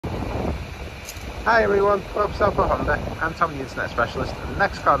Hi everyone, welcome to Southport Honda. I'm Tom, the Internet Specialist, and the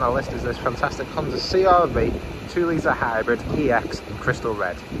next car on our list is this fantastic Honda CR-V 2-litre hybrid EX in crystal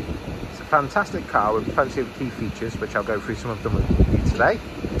red. It's a fantastic car with plenty of key features, which I'll go through some of them with you today.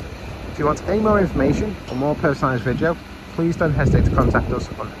 If you want any more information or more personalised video, please don't hesitate to contact us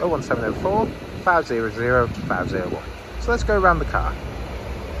on 01704 500 501. So let's go around the car.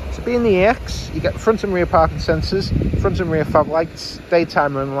 So being the EX, you get front and rear parking sensors, front and rear fog lights,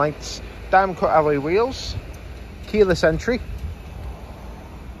 daytime running lights, diamond cut alloy wheels, keyless entry,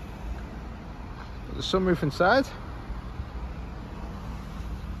 got the sunroof inside,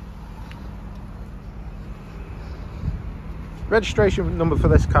 registration number for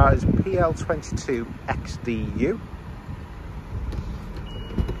this car is PL22XDU.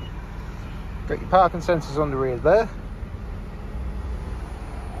 Got your parking sensors on the rear there,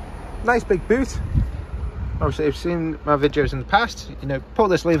 nice big boot. Obviously, if you've seen my videos in the past, you know, pull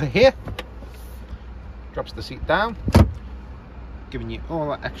this lever here, drops the seat down, giving you all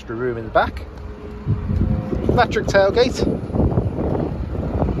that extra room in the back. Electric tailgate,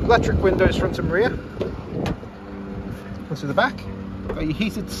 electric windows front and rear. Onto the back, got your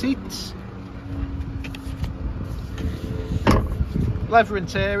heated seats, leather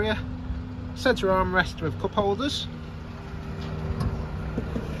interior, centre armrest with cup holders.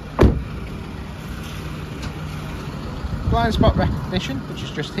 Blind spot recognition, which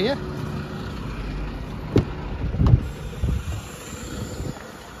is just here.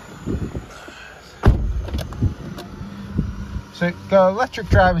 So got electric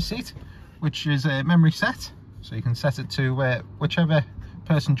driver's seat, which is a memory set, so you can set it to whichever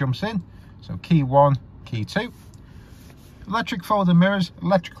person jumps in. So key 1, key 2. Electric folding mirrors,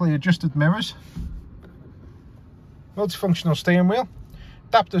 electrically adjusted mirrors. Multifunctional steering wheel,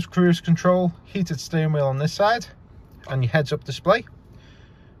 adaptive cruise control, heated steering wheel on this side, and your heads-up display,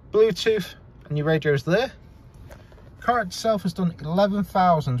 Bluetooth, and your radio's there. Car itself has done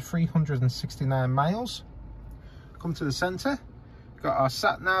 11,369 miles. Come to the centre, got our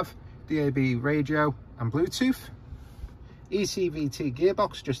sat nav, DAB radio, and Bluetooth. eCVT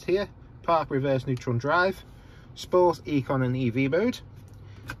gearbox just here. Park, reverse, neutral, and drive. Sport, Econ, and EV mode.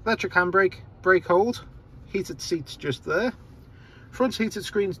 Electric handbrake, brake hold. Heated seats just there. Front heated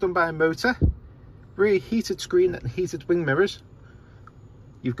screens done by a motor. Rear heated screen and heated wing mirrors.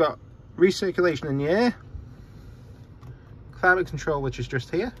 You've got recirculation in the air, climate control, which is just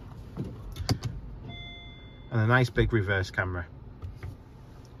here, and a nice big reverse camera.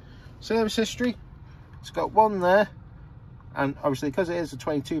 Service history, it's got one there, and obviously because it is a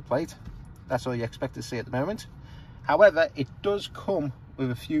 22 plate, that's all you expect to see at the moment. However, it does come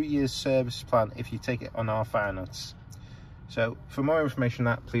with a few years service plan if you take it on our finance. So for more information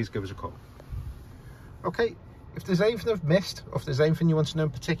on that, please give us a call. Okay, if there's anything I've missed, or if there's anything you want to know in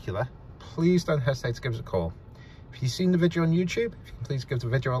particular, please don't hesitate to give us a call. If you've seen the video on YouTube, if you can please give the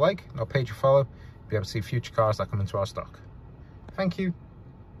video a like and our page a follow, you'll be able to see future cars that come into our stock. Thank you.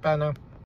 Bye now.